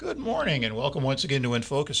Good morning and welcome once again to In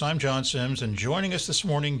Focus. I'm John Sims, and joining us this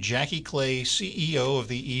morning, Jackie Clay, CEO of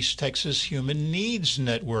the East Texas Human Needs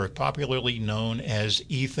Network, popularly known as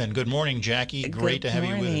Ethan. Good morning, Jackie. Great to have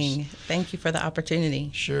you with us. Good morning. Thank you for the opportunity.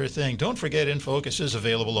 Sure thing. Don't forget, In Focus is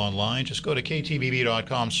available online. Just go to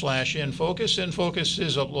ktbb.com/infocus. In Focus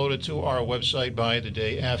is uploaded to our website by the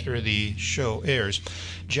day after the show airs.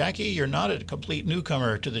 Jackie, you're not a complete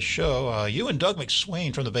newcomer to the show. You and Doug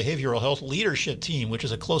McSwain from the Behavioral Health Leadership Team, which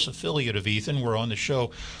is a close affiliate of Ethan, were on the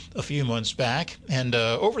show a few months back. And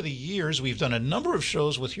over the years, we've done a number of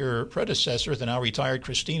shows with your predecessor, the now retired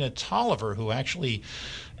Christina Tolliver, who actually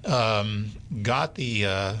got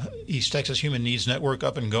the East Texas Human Needs Network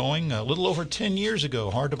up and going a little over 10 years ago.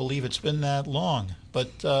 Hard to believe it's been that long.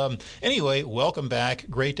 But anyway, welcome back.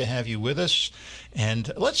 Great to have you with us.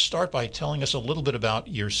 And let's start by telling us a little bit about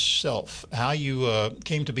yourself, how you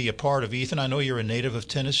came to be a part of Ethan. I know you're a native of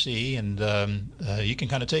Tennessee, and you can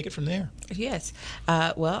kind of take it from there. Yes.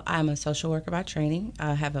 Well, I'm a social worker by training.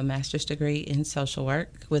 I have a master's degree in social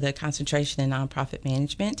work with a concentration in nonprofit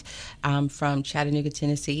management. I'm from Chattanooga,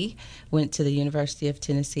 Tennessee, went to the University of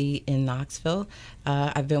Tennessee in Knoxville.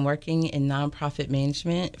 I've been working in nonprofit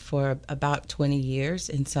management for about 20 years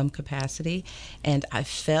in some capacity, and I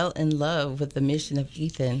fell in love with the mission of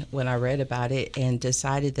Ethan when I read about it and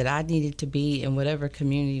decided that I needed to be in whatever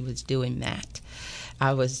community was doing that.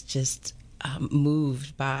 I was just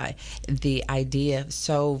moved by the idea of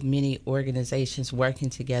so many organizations working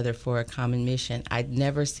together for a common mission. I'd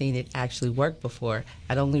never seen it actually work before.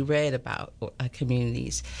 I'd only read about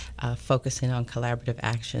communities focusing on collaborative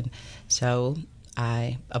action. So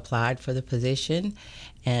I applied for the position,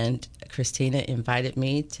 and Christina invited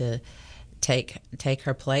me to take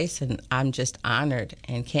her place, and I'm just honored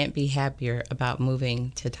and can't be happier about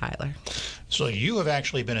moving to Tyler. So you have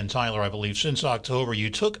actually been in Tyler, I believe, since October. You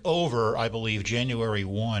took over, I believe, January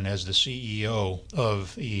 1 as the CEO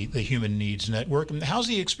of the Human Needs Network. And how's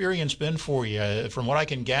the experience been for you? From what I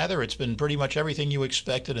can gather, it's been pretty much everything you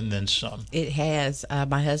expected and then some. It has.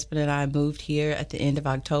 My husband and I moved here at the end of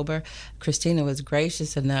October. Christina was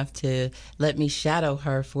gracious enough to let me shadow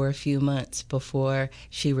her for a few months before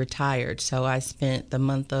she retired. So I spent the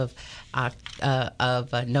month of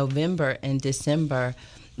November and December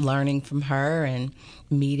learning from her and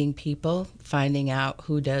meeting people, finding out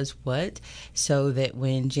who does what, so that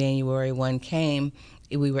when January 1 came,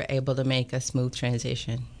 we were able to make a smooth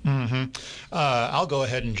transition. Mm-hmm. I'll go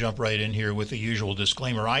ahead and jump right in here with the usual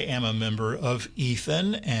disclaimer. I am a member of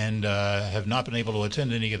Ethan and have not been able to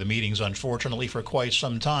attend any of the meetings, unfortunately, for quite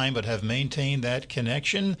some time, but have maintained that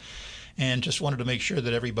connection. And just wanted to make sure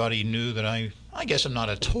that everybody knew that I guess I'm not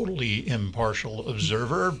a totally impartial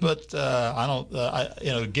observer, but I don't,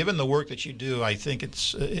 given the work that you do, I think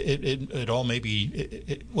it all may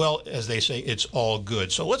be, well, as they say, it's all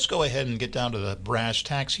good. So let's go ahead and get down to the brass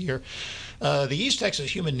tacks here. The East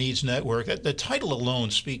Texas Human Needs Network, the title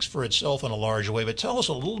alone speaks for itself in a large way, but tell us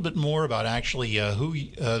a little bit more about actually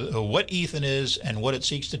what Ethan is and what it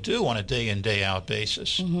seeks to do on a day in, day out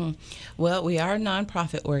basis. Mm-hmm. Well, we are a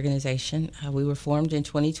nonprofit organization. We were formed in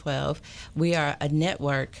 2012. We are a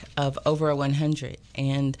network of over 100,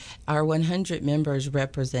 and our 100 members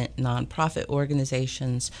represent nonprofit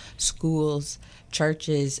organizations, schools,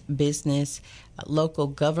 churches, business, local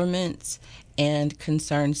governments, and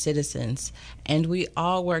concerned citizens. And we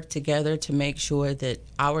all work together to make sure that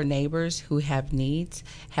our neighbors who have needs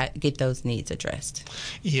get those needs addressed.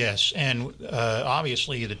 Yes, and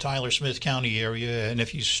obviously the Tyler-Smith County area, and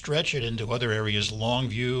if you stretch it into other areas,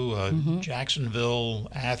 Longview, Jacksonville,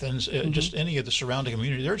 Athens, just any of the surrounding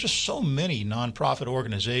community, there are just so many nonprofit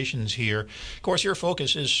organizations here. Of course, your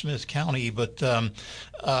focus is Smith County, but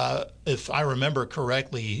if I remember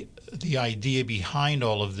correctly, the idea behind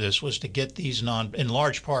all of this was to get these in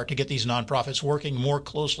large part, to get these nonprofits working more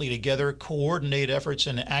closely together, coordinate efforts,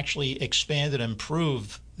 and actually expand and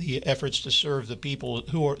improve the efforts to serve the people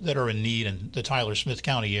that are in need in the Tyler-Smith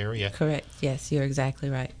County area. Correct. Yes, you're exactly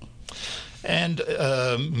right. And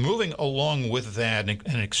moving along with that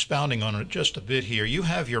and expounding on it just a bit here, you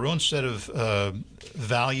have your own set of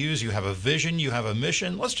values, you have a vision, you have a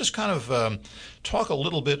mission. Let's just kind of talk a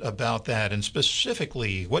little bit about that and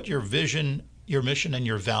specifically what your vision, your mission, and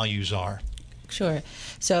your values are. Sure.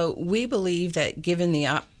 So we believe that given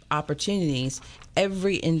the opportunities,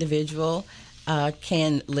 every individual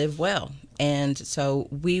can live well. And so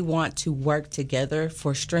we want to work together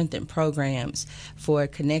for strengthened programs, for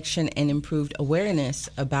connection and improved awareness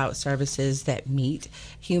about services that meet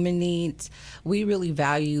human needs. We really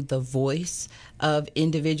value the voice of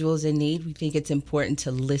individuals in need. We think it's important to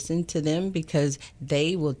listen to them because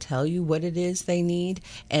they will tell you what it is they need,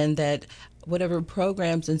 and that whatever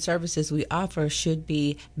programs and services we offer should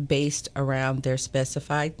be based around their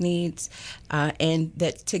specified needs, and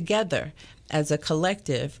that together as a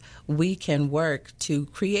collective, we can work to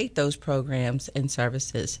create those programs and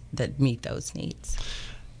services that meet those needs.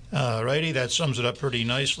 Righty, that sums it up pretty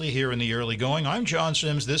nicely here in the early going. I'm John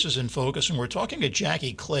Sims. This is In Focus, and we're talking to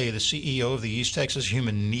Jackie Clay, the CEO of the East Texas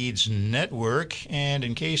Human Needs Network. And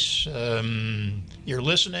in case you're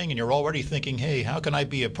listening and you're already thinking, hey, how can I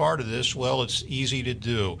be a part of this? Well, it's easy to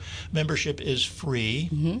do. Membership is free,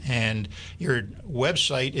 and your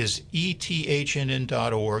website is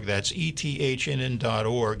ethnn.org. That's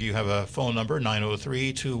ethnn.org. You have a phone number,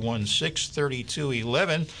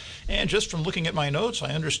 903-216-3211. And just from looking at my notes,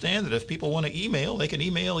 I understand that if people want to email, they can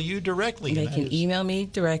email you directly. They can email me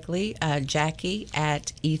directly,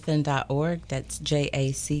 Jackie@ethnn.org. That's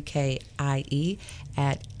JACKIE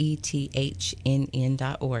at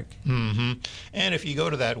ethnn.org. And if you go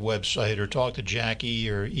to that website or talk to Jackie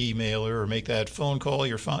or email her or make that phone call,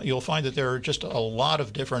 you'll find that there are just a lot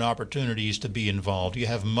of different opportunities to be involved. You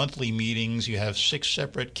have monthly meetings. You have 6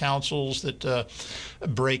 separate councils that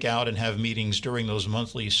break out and have meetings during those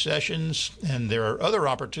monthly sessions. And there are other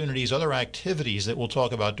opportunities, other activities that we'll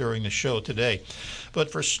talk about during the show today. But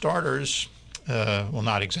for starters, well,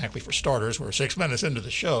 not exactly for starters. We're 6 minutes into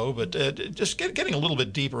the show, but just getting a little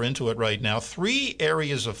bit deeper into it right now. 3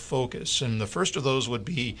 areas of focus, and the first of those would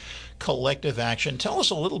be collective action. Tell us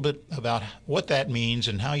a little bit about what that means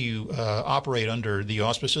and how you operate under the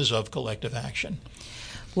auspices of collective action.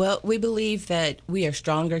 Well, we believe that we are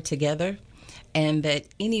stronger together, and that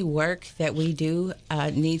any work that we do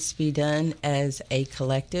needs to be done as a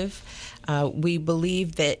collective. We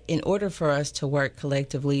believe that in order for us to work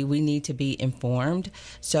collectively, we need to be informed.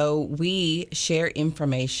 So we share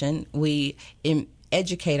information. We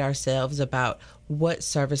educate ourselves about what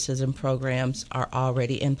services and programs are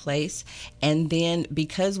already in place. And then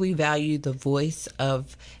because we value the voice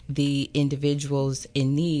of the individuals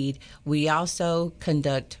in need, we also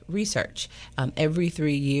conduct research. Every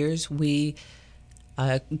 3 years, we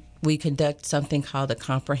conduct something called a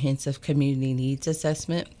comprehensive community needs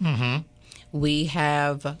assessment. We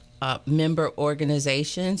have member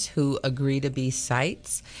organizations who agree to be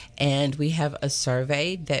sites, and we have a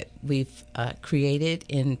survey that we've created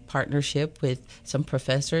in partnership with some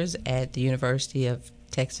professors at the University of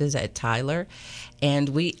Texas at Tyler, and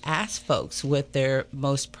we ask folks what their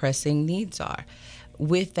most pressing needs are.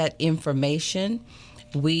 With that information,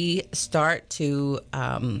 we start to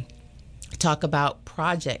talk about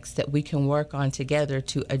projects that we can work on together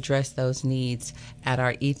to address those needs at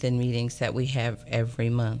our Ethan meetings that we have every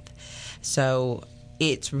month. So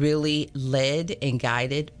it's really led and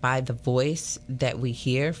guided by the voice that we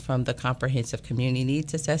hear from the Comprehensive Community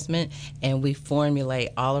Needs Assessment, and we formulate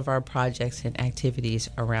all of our projects and activities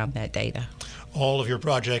around that data. All of your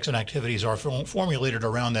projects and activities are formulated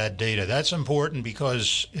around that data. That's important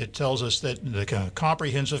because it tells us that the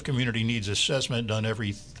comprehensive community needs assessment done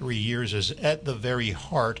every 3 years is at the very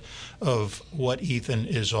heart of what Ethan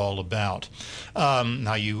is all about.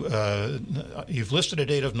 Now, you've listed a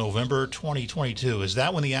date of November 2022. Is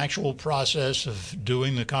that when the actual process of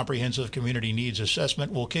doing the comprehensive community needs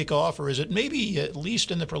assessment will kick off, or is it maybe at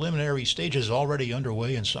least in the preliminary stages already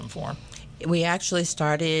underway in some form? We actually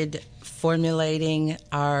started formulating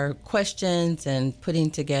our questions and putting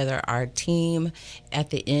together our team at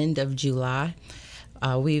the end of July.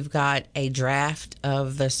 We've got a draft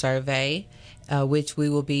of the survey, which we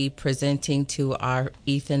will be presenting to our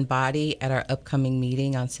Ethan body at our upcoming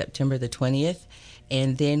meeting on September the 20th.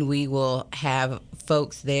 And then we will have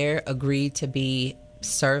folks there agree to be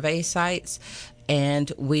survey sites,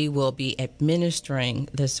 and we will be administering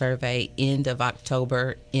the survey end of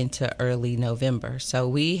October into early November. So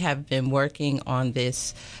we have been working on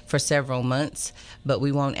this for several months, but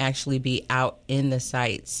we won't actually be out in the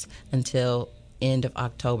sites until end of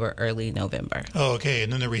October, early November. Okay,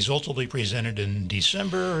 and then the results will be presented in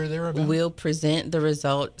December or thereabouts? We'll present the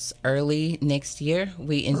results early next year.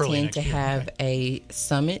 We intend to have a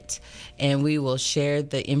summit, and we will share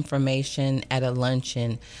the information at a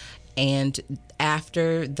luncheon. And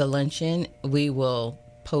after the luncheon, we will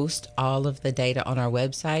post all of the data on our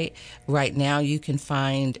website. Right now, you can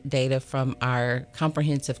find data from our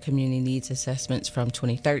comprehensive community needs assessments from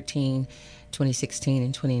 2013, 2016,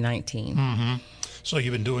 and 2019. So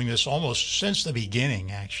you've been doing this almost since the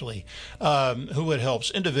beginning, actually. Who it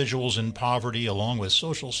helps individuals in poverty along with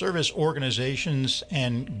social service organizations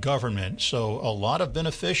and government. So a lot of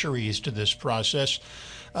beneficiaries to this process.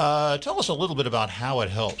 Tell us a little bit about how it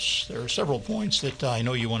helps. There are several points that I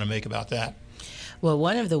know you want to make about that. Well,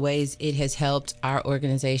 one of the ways it has helped our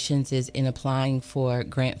organizations is in applying for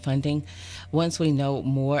grant funding. Once we know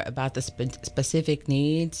more about the specific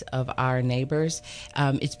needs of our neighbors,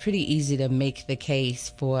 it's pretty easy to make the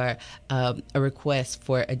case for a request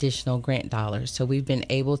for additional grant dollars. So we've been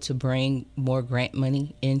able to bring more grant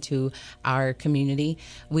money into our community.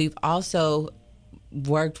 We've also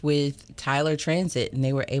worked with Tyler Transit, and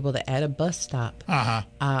they were able to add a bus stop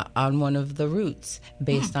on one of the routes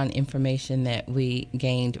based on information that we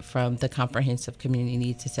gained from the comprehensive community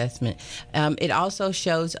needs assessment. It also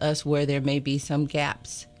shows us where there may be some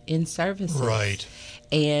gaps in services. Right.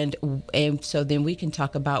 And so then we can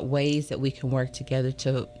talk about ways that we can work together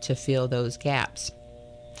to fill those gaps.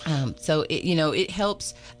 So it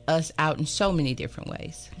helps us out in so many different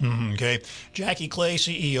ways. Okay. Jackie Clay,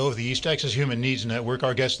 CEO of the East Texas Human Needs Network,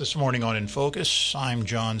 our guest this morning on In Focus. I'm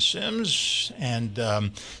John Sims, and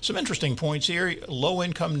some interesting points here.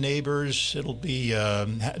 Low-income neighbors, it'll be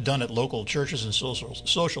done at local churches and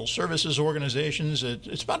social services organizations.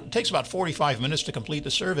 It takes about 45 minutes to complete the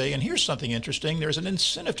survey, and here's something interesting. There's an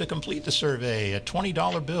incentive to complete the survey, a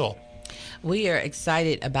 $20 bill. We are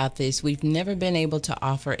excited about this. We've never been able to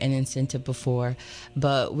offer an incentive before,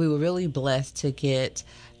 but we were really blessed to get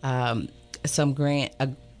some grant,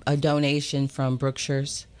 a donation from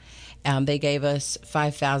Brookshire's. They gave us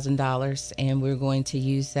 $5,000, and we're going to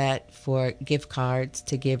use that for gift cards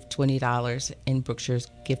to give $20 in Brookshire's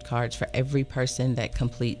gift cards for every person that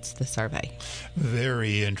completes the survey.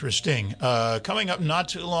 Very interesting. Coming up not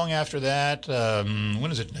too long after that,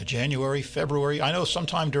 when is it? January, February? I know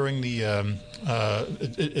sometime during the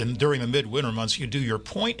midwinter months, you do your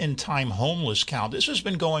point-in-time homeless count. This has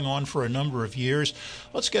been going on for a number of years.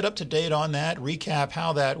 Let's get up to date on that, recap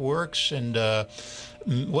how that works, and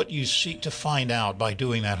what you seek to find out by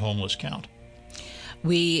doing that homeless count.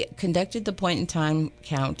 We conducted the point-in-time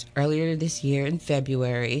count earlier this year in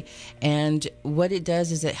February, and what it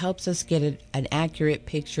does is it helps us get an accurate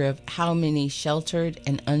picture of how many sheltered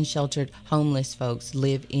and unsheltered homeless folks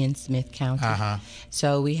live in Smith County.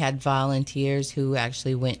 So we had volunteers who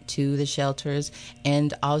actually went to the shelters,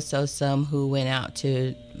 and also some who went out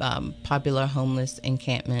to popular homeless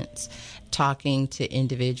encampments, talking to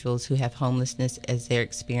individuals who have homelessness as their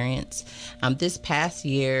experience. This past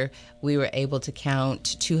year, we were able to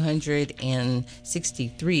count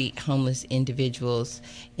 263 homeless individuals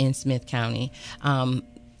in Smith County.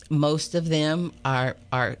 Most of them are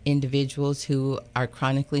individuals who are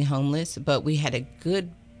chronically homeless, but we had a good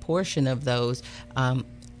portion of those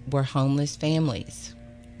were homeless families.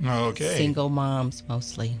 Okay. Single moms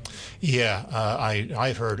mostly. Yeah,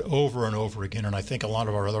 I've heard over and over again, and I think a lot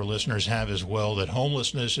of our other listeners have as well, that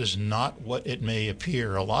homelessness is not what it may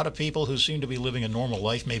appear. A lot of people who seem to be living a normal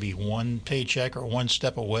life may be one paycheck or one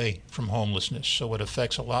step away from homelessness. So it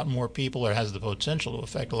affects a lot more people, or has the potential to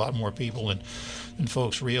affect a lot more people than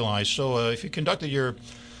folks realize. So if you conducted your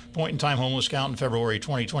point-in-time homeless count in February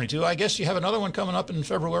 2022. I guess you have another one coming up in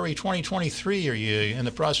February 2023. Are you in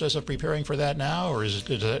the process of preparing for that now, or does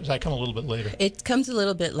that come a little bit later? It comes a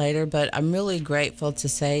little bit later, but I'm really grateful to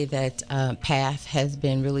say that PATH has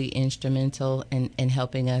been really instrumental in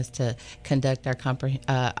helping us to conduct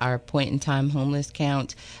our point-in-time homeless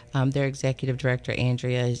count. Their executive director,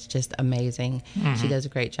 Andrea, is just amazing. She does a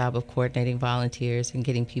great job of coordinating volunteers and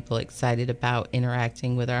getting people excited about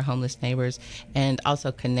interacting with our homeless neighbors, and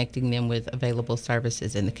also connecting them with available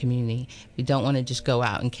services in the community. We don't want to just go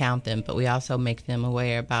out and count them, but we also make them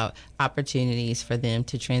aware about opportunities for them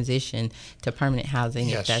to transition to permanent housing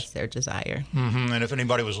if that's their desire. And if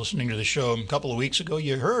anybody was listening to the show a couple of weeks ago,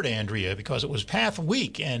 you heard Andrea, because it was PATH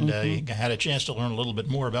Week, and you had a chance to learn a little bit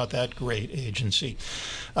more about that great agency.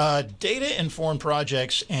 Data-informed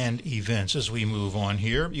projects and events as we move on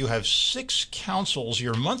here. You have 6 councils.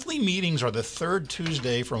 Your monthly meetings are the third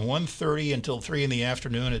Tuesday from 1:30 until 3 in the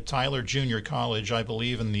afternoon at Tyler Junior College, I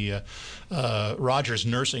believe, in the Rogers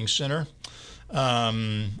Nursing Center.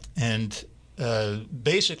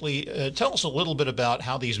 Basically, tell us a little bit about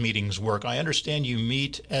how these meetings work. I understand you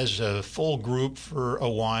meet as a full group for a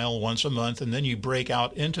while, once a month, and then you break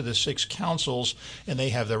out into the 6 councils, and they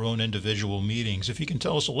have their own individual meetings. If you can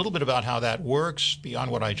tell us a little bit about how that works beyond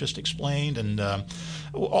what I just explained, and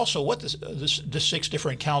also what the 6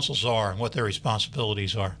 different councils are and what their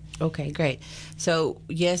responsibilities are. Okay, great. So,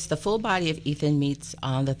 yes, the full body of Ethan meets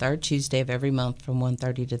on the third Tuesday of every month from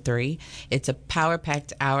 1:30 to 3. It's a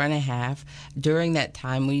power-packed hour and a half. During that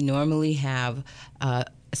time, we normally have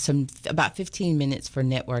about 15 minutes for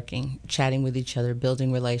networking, chatting with each other,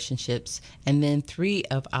 building relationships, and then 3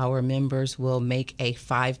 of our members will make a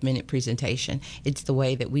 5-minute presentation. It's the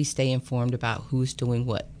way that we stay informed about who's doing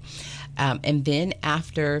what. And then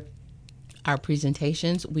after our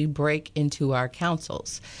presentations, we break into our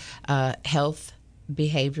councils: health,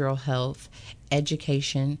 behavioral health,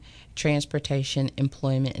 education, transportation,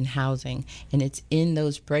 employment, and housing. And it's in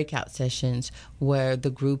those breakout sessions where the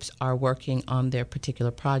groups are working on their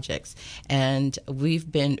particular projects. And we've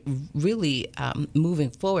been really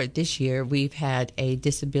moving forward this year. We've had a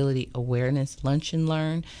disability awareness lunch and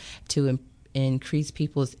learn to increase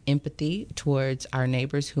people's empathy towards our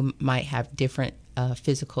neighbors who might have different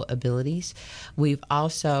physical abilities. We've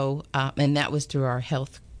also, and that was through our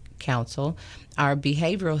health council. Our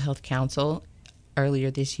behavioral health council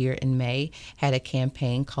earlier this year in May had a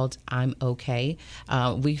campaign called I'm Okay.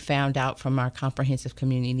 We found out from our comprehensive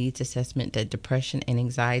community needs assessment that depression and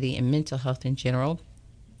anxiety and mental health in general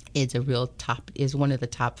is one of the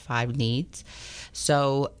top 5 needs.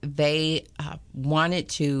 So they wanted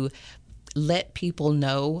to let people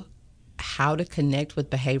know how to connect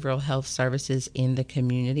with behavioral health services in the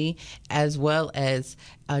community, as well as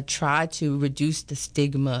try to reduce the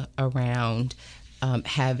stigma around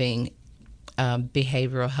having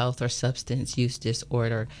behavioral health or substance use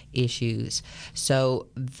disorder issues. So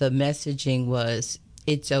the messaging was,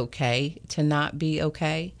 it's okay to not be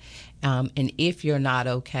okay. And if you're not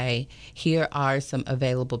okay, here are some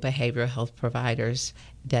available behavioral health providers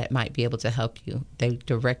that might be able to help you. They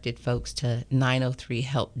directed folks to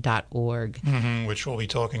 903help.org. Which we'll be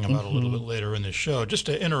talking about a little bit later in the show. Just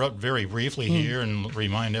to interrupt very briefly here and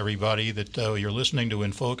remind everybody that you're listening to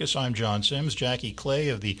In Focus. I'm John Sims. Jackie Clay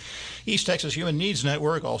of the East Texas Human Needs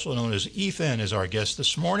Network, also known as ETHN, is our guest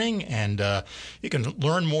this morning. And you can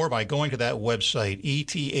learn more by going to that website,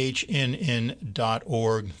 ethnn.org.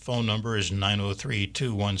 Phone number is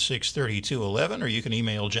 903-216-3211, or you can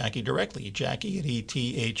email Jackie directly,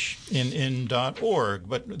 Jackie@ethnn.org.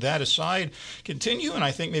 But that aside, continue, and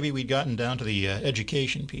I think maybe we'd gotten down to the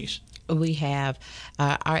education piece. We have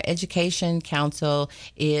our education council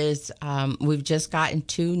is we've just gotten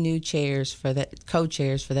 2 new chairs for that,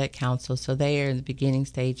 co-chairs for that council, so they are in the beginning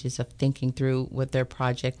stages of thinking through what their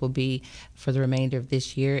project will be for the remainder of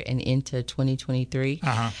this year and into 2023.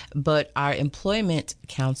 But our employment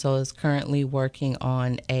council is currently working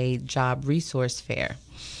on a job resource fair.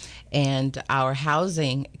 And our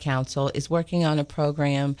housing council is working on a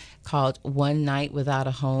program called One Night Without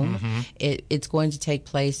a Home. It's going to take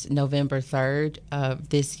place November 3rd of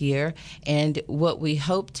this year. And what we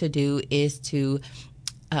hope to do is to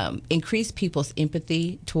increase people's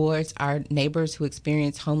empathy towards our neighbors who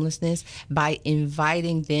experience homelessness by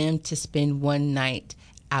inviting them to spend one night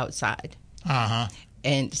outside.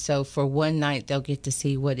 And so for one night, they'll get to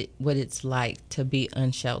see what it's like to be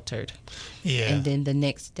unsheltered. And then the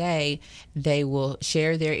next day, they will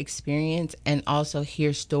share their experience and also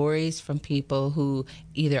hear stories from people who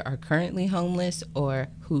either are currently homeless or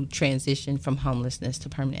who transitioned from homelessness to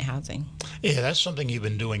permanent housing. Yeah, that's something you've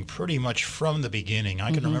been doing pretty much from the beginning.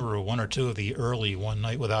 I can remember 1 or 2 of the early One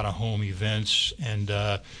Night Without a Home events, and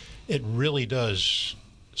it really does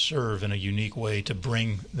serve in a unique way to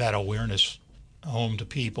bring that awareness home to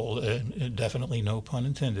people, definitely no pun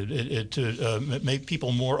intended, to make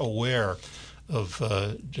people more aware of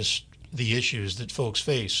just the issues that folks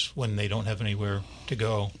face when they don't have anywhere to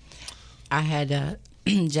go. I had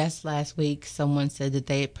just last week, someone said that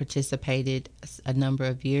they had participated a number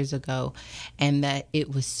of years ago and that it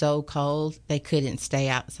was so cold they couldn't stay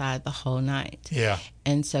outside the whole night.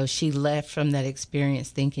 And so she left from that experience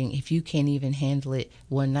thinking, if you can't even handle it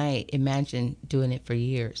one night, imagine doing it for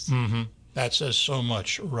years. That says so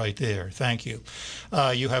much right there. Thank you.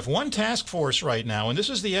 You have one task force right now, and this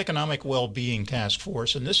is the Economic Well-Being Task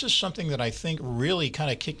Force, and this is something that I think really kind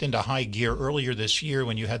of kicked into high gear earlier this year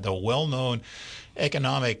when you had the well-known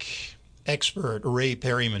economic expert, Ray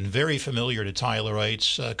Perryman, very familiar to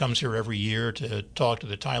Tylerites, comes here every year to talk to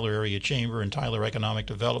the Tyler Area Chamber and Tyler Economic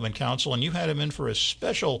Development Council, and you had him in for a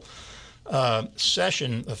special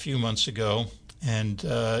session a few months ago. And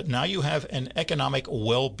now you have an economic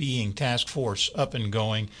well-being task force up and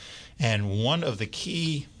going. And one of the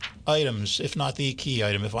key items, if not the key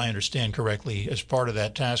item, if I understand correctly, as part of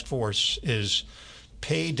that task force is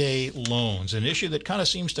payday loans, an issue that kind of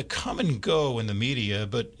seems to come and go in the media,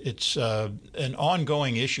 but it's an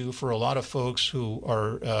ongoing issue for a lot of folks who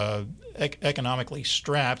are economically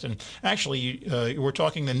strapped. And actually, we're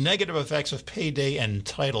talking the negative effects of payday and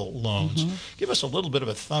title loans. Give us a little bit of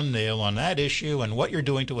a thumbnail on that issue and what you're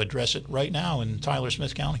doing to address it right now in Tyler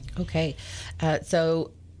Smith County. Okay.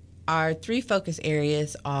 So our three focus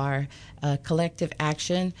areas are collective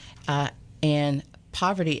action and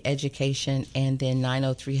poverty education, and then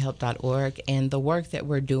 903help.org. And the work that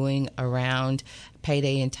we're doing around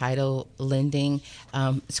payday and title lending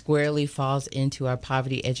squarely falls into our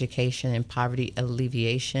poverty education and poverty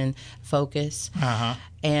alleviation focus.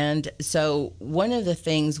 And so one of the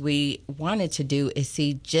things we wanted to do is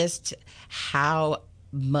see just how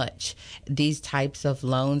much these types of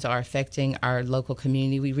loans are affecting our local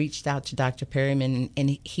community. We reached out to Dr. Perryman,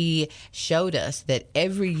 and he showed us that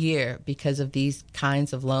every year, because of these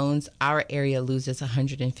kinds of loans, our area loses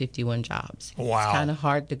 151 jobs. Wow. It's kind of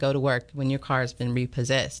hard to go to work when your car has been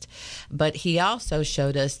repossessed. But he also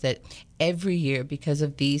showed us that every year, because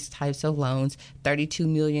of these types of loans, $32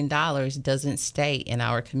 million doesn't stay in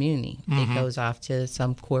our community. It goes off to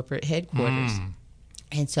some corporate headquarters.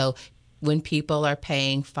 And so when people are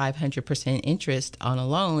paying 500% interest on a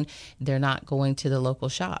loan, they're not going to the local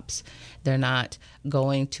shops. They're not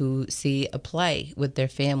going to see a play with their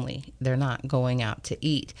family. They're not going out to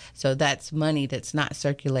eat. So that's money that's not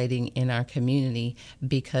circulating in our community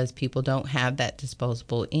because people don't have that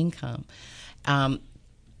disposable income.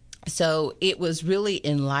 So it was really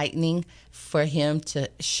enlightening for him to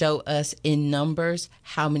show us in numbers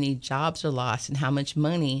how many jobs are lost and how much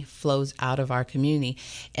money flows out of our community.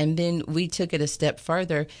 And then we took it a step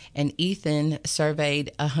further, and Ethan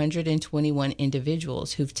surveyed 121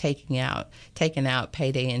 individuals who've taken out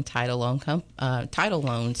payday and title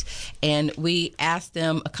loans. And we asked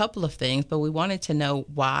them a couple of things, but we wanted to know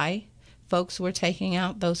why folks were taking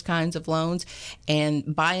out those kinds of loans.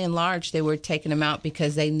 And by and large, they were taking them out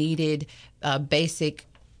because they needed basic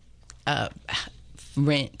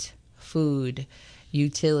rent, food,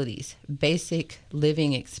 utilities, basic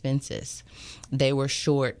living expenses. They were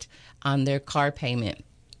short on their car payment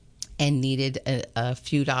and needed a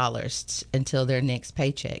few dollars until their next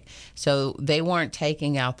paycheck. So they weren't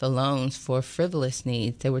taking out the loans for frivolous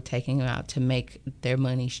needs. They were taking them out to make their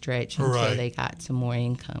money stretch until they got some more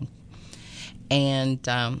income. And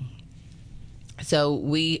so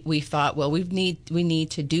we thought, well, we need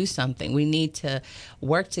to do something. We need to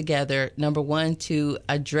work together, number one, to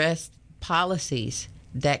address policies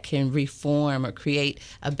that can reform or create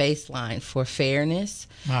a baseline for fairness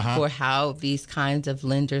for how these kinds of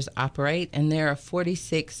lenders operate. And there are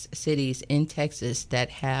 46 cities in Texas that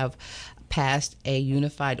have passed a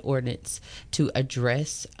unified ordinance to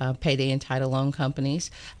address payday and title loan companies.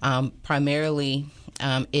 Primarily,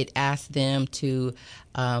 it asked them to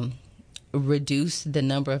reduce the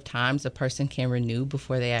number of times a person can renew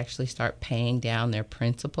before they actually start paying down their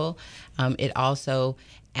principal. It also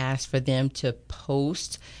asked for them to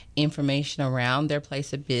post information around their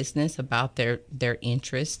place of business about their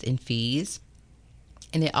interest and fees.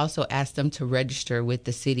 And it also asked them to register with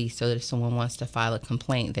the city so that if someone wants to file a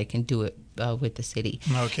complaint, they can do it with the city.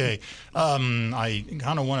 Okay. I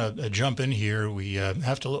kind of want to jump in here. We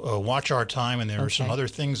have to watch our time, and there are some other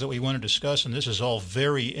things that we want to discuss, and this is all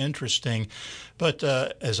very interesting. But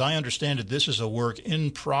as I understand it, this is a work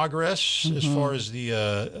in progress as far as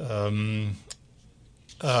the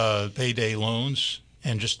payday loans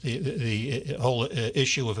and just the whole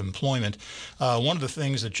issue of employment. One of the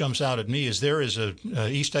things that jumps out at me is there is a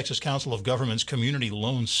East Texas Council of Governments Community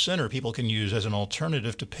Loan Center people can use as an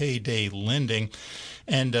alternative to payday lending.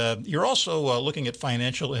 And you're also looking at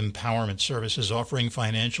financial empowerment services, offering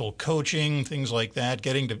financial coaching, things like that,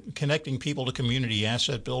 connecting people to community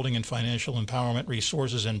asset building and financial empowerment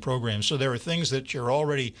resources and programs. So there are things that you're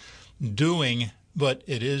already doing, but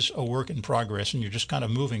it is a work in progress, and you're just kind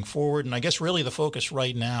of moving forward. And I guess really the focus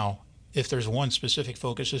right now, if there's one specific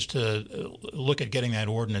focus, is to look at getting that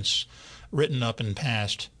ordinance written up and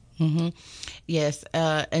passed. Yes.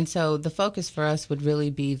 And so the focus for us would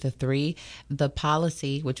really be the three: the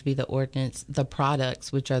policy, which would be the ordinance; the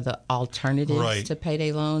products, which are the alternatives to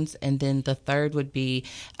payday loans; and then the third would be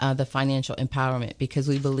the financial empowerment, because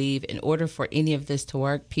we believe in order for any of this to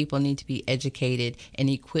work, people need to be educated and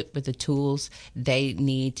equipped with the tools they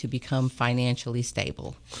need to become financially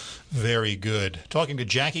stable. Very good. Talking to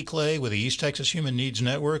Jackie Clay with the East Texas Human Needs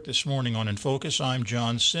Network this morning on In Focus. I'm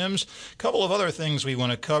John Sims. A couple of other things we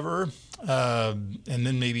want to cover, and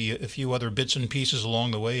then maybe a few other bits and pieces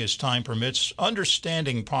along the way as time permits.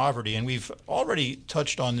 Understanding poverty, and we've already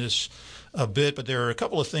touched on this a bit, but there are a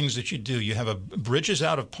couple of things that you do. You have a Bridges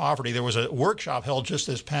Out of Poverty. There was a workshop held just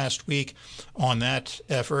this past week on that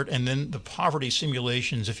effort, and then the poverty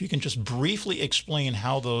simulations. If you can just briefly explain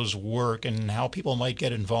how those work and how people might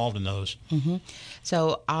get involved in those. Mm-hmm.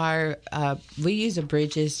 So we use a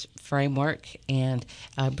Bridges framework, and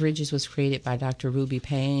Bridges was created by Dr. Ruby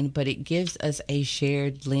Payne, but it gives us a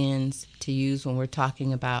shared lens to use when we're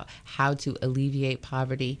talking about how to alleviate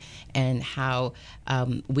poverty and how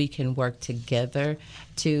we can work together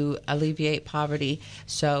to alleviate poverty.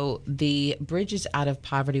 So the Bridges Out of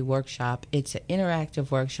Poverty workshop, it's an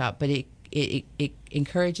interactive workshop, but it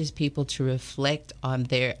encourages people to reflect on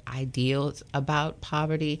their ideals about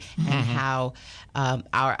poverty and how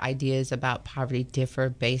our ideas about poverty differ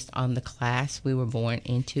based on the class we were born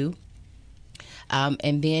into.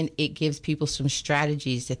 And then it gives people some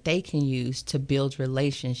strategies that they can use to build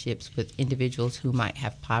relationships with individuals who might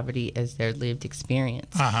have poverty as their lived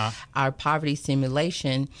experience. Our poverty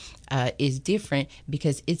simulation is different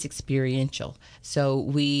because it's experiential. So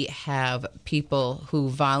we have people who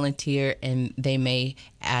volunteer, and they may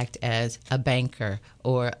act as a banker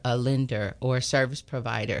or a lender or a service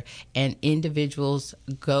provider. And individuals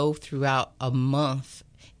go throughout a month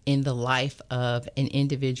in the life of an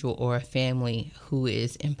individual or a family who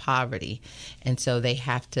is in poverty. And so they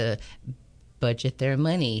have to budget their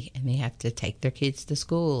money, and they have to take their kids to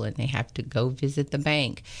school, and they have to go visit the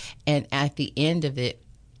bank. And at the end of it,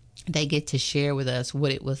 they get to share with us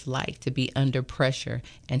what it was like to be under pressure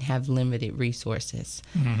and have limited resources.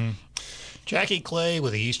 Jackie Clay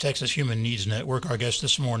with the East Texas Human Needs Network, our guest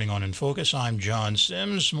this morning on In Focus. I'm John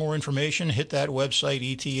Sims. More information, hit that website,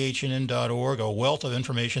 ethnn.org, a wealth of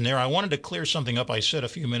information there. I wanted to clear something up I said a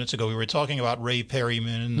few minutes ago. We were talking about Ray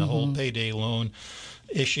Perryman and the whole payday loan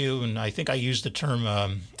issue, and I think I used the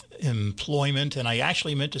term employment, and I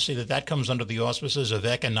actually meant to say that comes under the auspices of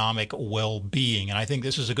economic well-being. And I think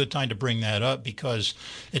this is a good time to bring that up because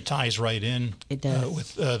it ties right in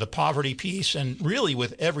with the poverty piece and really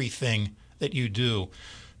with everything that you do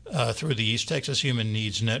through the East Texas Human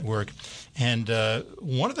Needs Network. And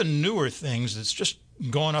one of the newer things that's just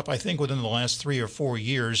gone up, I think, within the last 3 or 4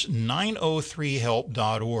 years,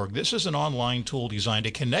 903help.org. This is an online tool designed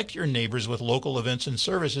to connect your neighbors with local events and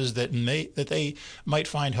services that they might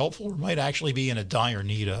find helpful or might actually be in a dire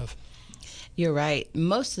need of. You're right.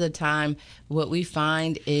 Most of the time, what we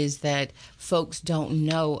find is that folks don't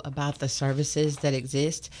know about the services that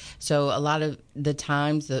exist. So a lot of the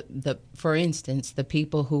times, for instance, the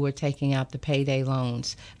people who were taking out the payday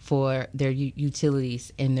loans for their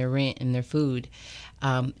utilities and their rent and their food,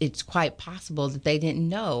 it's quite possible that they didn't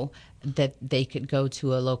know that they could go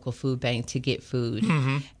to a local food bank to get food.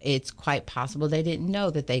 It's quite possible they didn't know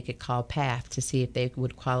that they could call PATH to see if they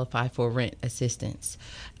would qualify for rent assistance,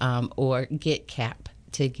 or get CAP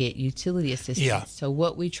to get utility assistance. So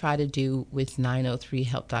what we try to do with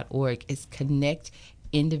 903help.org is connect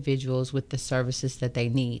individuals with the services that they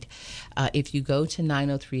need. If you go to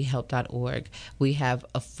 903help.org, we have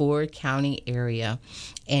a 4-county area,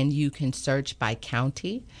 and you can search by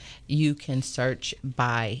county, you can search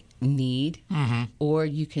by need, or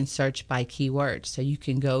you can search by keyword. So you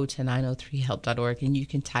can go to 903help.org and you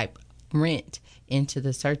can type rent into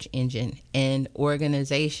the search engine, and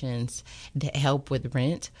organizations that help with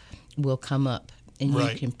rent will come up, and you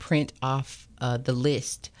can print off the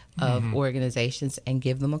list of organizations and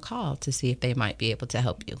give them a call to see if they might be able to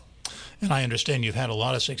help you. And I understand you've had a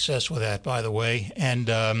lot of success with that, by the way. And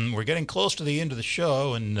we're getting close to the end of the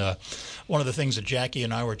show. And one of the things that Jackie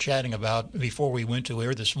and I were chatting about before we went to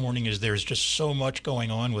air this morning is there's just so much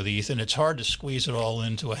going on with Ethan. It's hard to squeeze it all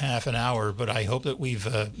into a half an hour, but I hope that we've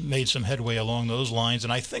made some headway along those lines.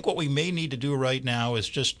 And I think what we may need to do right now is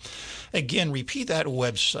just, again, repeat that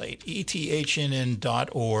website,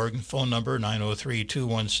 ethnn.org, phone number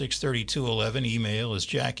 903-216-3211, email is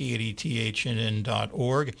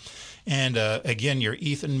jackie@ethnn.org. And again, your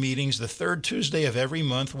Ethan meetings, the third Tuesday of every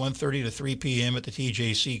month, 1:30 to 3 p.m. at the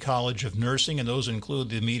TJC College of Nursing, and those include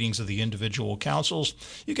the meetings of the individual councils.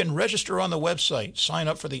 You can register on the website, sign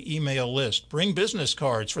up for the email list, bring business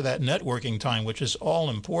cards for that networking time, which is all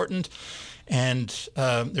important. And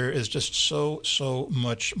there is just so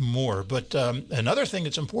much more. But another thing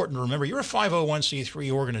that's important to remember, you're a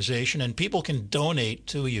 501c3 organization, and people can donate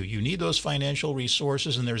to you. You need those financial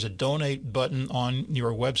resources, and there's a donate button on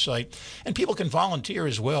your website. And people can volunteer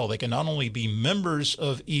as well. They can not only be members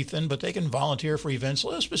of Ethan, but they can volunteer for events.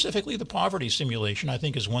 Specifically, the poverty simulation, I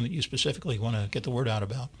think, is one that you specifically want to get the word out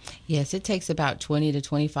about. Yes, it takes about 20 to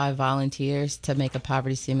 25 volunteers to make a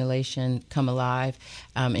poverty simulation come alive.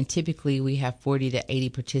 And typically, we have 40 to 80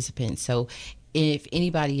 participants. So If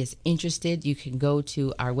anybody is interested, you can go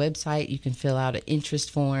to our website. You can fill out an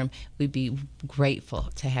interest form. We'd be grateful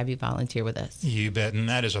to have you volunteer with us. You bet. And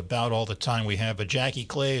that is about all the time we have. But Jackie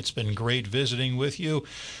Clay, it's been great visiting with you.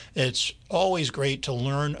 It's always great to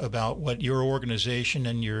learn about what your organization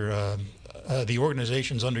and your the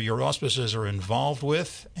organizations under your auspices are involved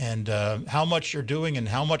with, and how much you're doing and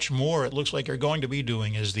how much more it looks like you're going to be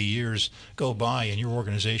doing as the years go by and your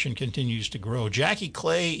organization continues to grow. Jackie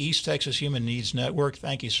Clay, East Texas Human Needs Network,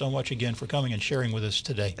 thank you so much again for coming and sharing with us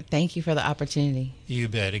today. Thank you for the opportunity. You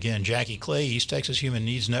bet. Again, Jackie Clay, East Texas Human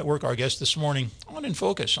Needs Network, our guest this morning on In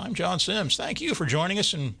Focus. I'm John Sims. Thank you for joining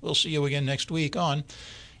us, and we'll see you again next week on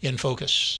In Focus.